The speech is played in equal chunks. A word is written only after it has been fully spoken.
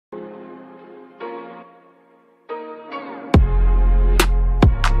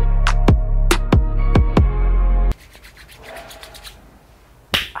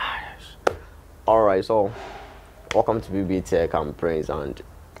Alright, so welcome to Pbteck and Prince, and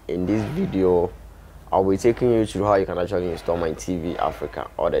in this video I'll be taking you through how you can actually install MyTv Africa,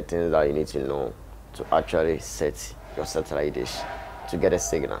 all the things that you need to know to actually set your satellite dish to get a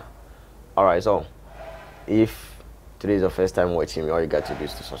signal. Alright, so if today is your first time watching me, all you got to do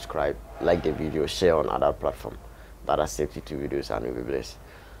is to subscribe, like the video, share on other platforms that are safety to videos, and you'll be blessed.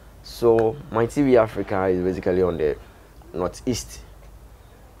 So MyTv Africa is basically on the northeast,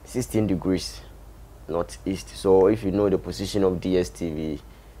 16 degrees northeast. So if you know the position of DSTV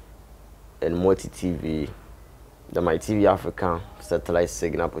and Multitv, the MyTv Africa satellite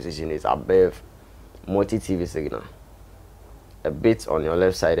signal position is above Multitv signal, a bit on your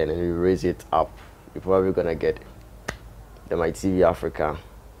left side, and then you raise it up, you're probably gonna get the MyTv Africa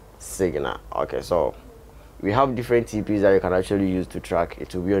signal. Okay, so we have different TPs that you can actually use to track.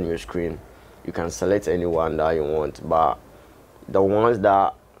 It will be on your screen. You can select any one that you want, but the ones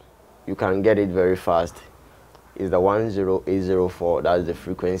that you can get it very fast is the 10804. That's the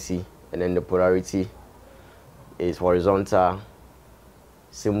frequency, and then the polarity is horizontal,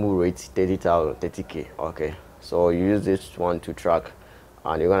 symbol rate 30,000, 30K. Okay, so you use this one to track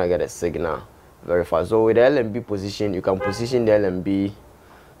and you're gonna get a signal very fast. So with the LMB position, you can position the LMB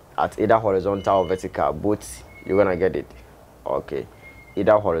at either horizontal or vertical, both you're gonna get it. Okay,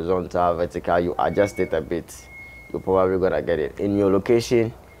 either horizontal, vertical, you adjust it a bit, you're probably gonna get it. In your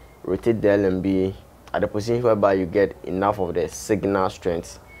location, rotate the LMB at the position whereby you get enough of the signal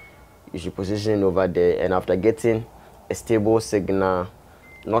strength. You should position it over there, and after getting a stable signal,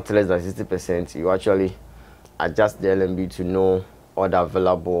 not less than 60%, you actually adjust the LMB to know all the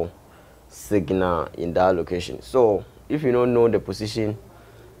available signal in that location. So if you don't know the position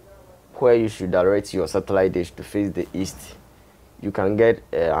where you should direct your satellite dish to face the east, you can get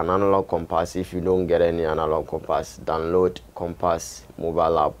an analog compass. If you don't get any analog compass, download Compass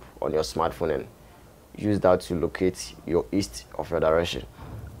mobile app on your smartphone and use that to locate your east of your direction.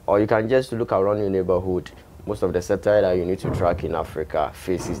 Or you can just look around your neighborhood. Most of the satellite that you need to track in Africa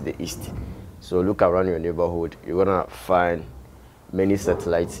faces the east. So look around your neighborhood, you're gonna find many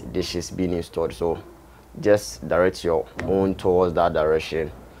satellite dishes being installed. So just direct your own towards that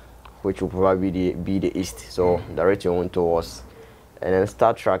direction, which will probably be the east. So direct your own towards and then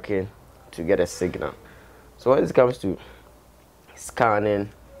start tracking to get a signal. So when it comes to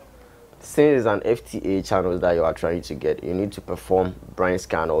scanning, since it's an FTA channel that you are trying to get, you need to perform blind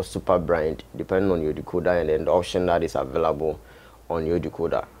scan or super blind, depending on your decoder and then the option that is available on your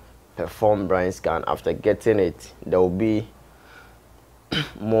decoder. Perform blind scan. After getting it, there will be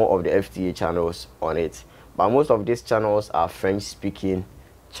more of the FTA channels on it, but most of these channels are French speaking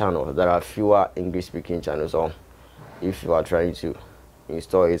channels. There are fewer English speaking channels. So if you are trying to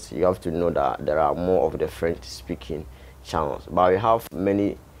install it, you have to know that there are more of the French speaking channels, but we have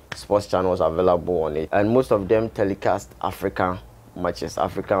many sports channels available on it, and most of them telecast African matches,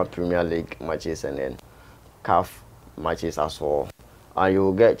 African Premier League matches, and then CAF matches as well. And you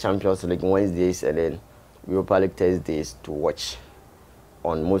will get Champions League Wednesdays and then Europa League Thursdays to watch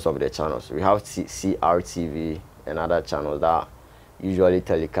on most of the channels. We have CRTV and other channels that usually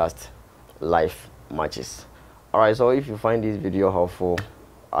telecast live matches. Alright, so if you find this video helpful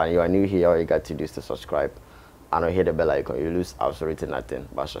and you are new here, all you got to do is to subscribe and hit the bell icon. You lose absolutely nothing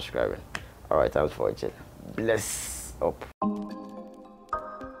by subscribing. Alright, thanks for watching. Bless up.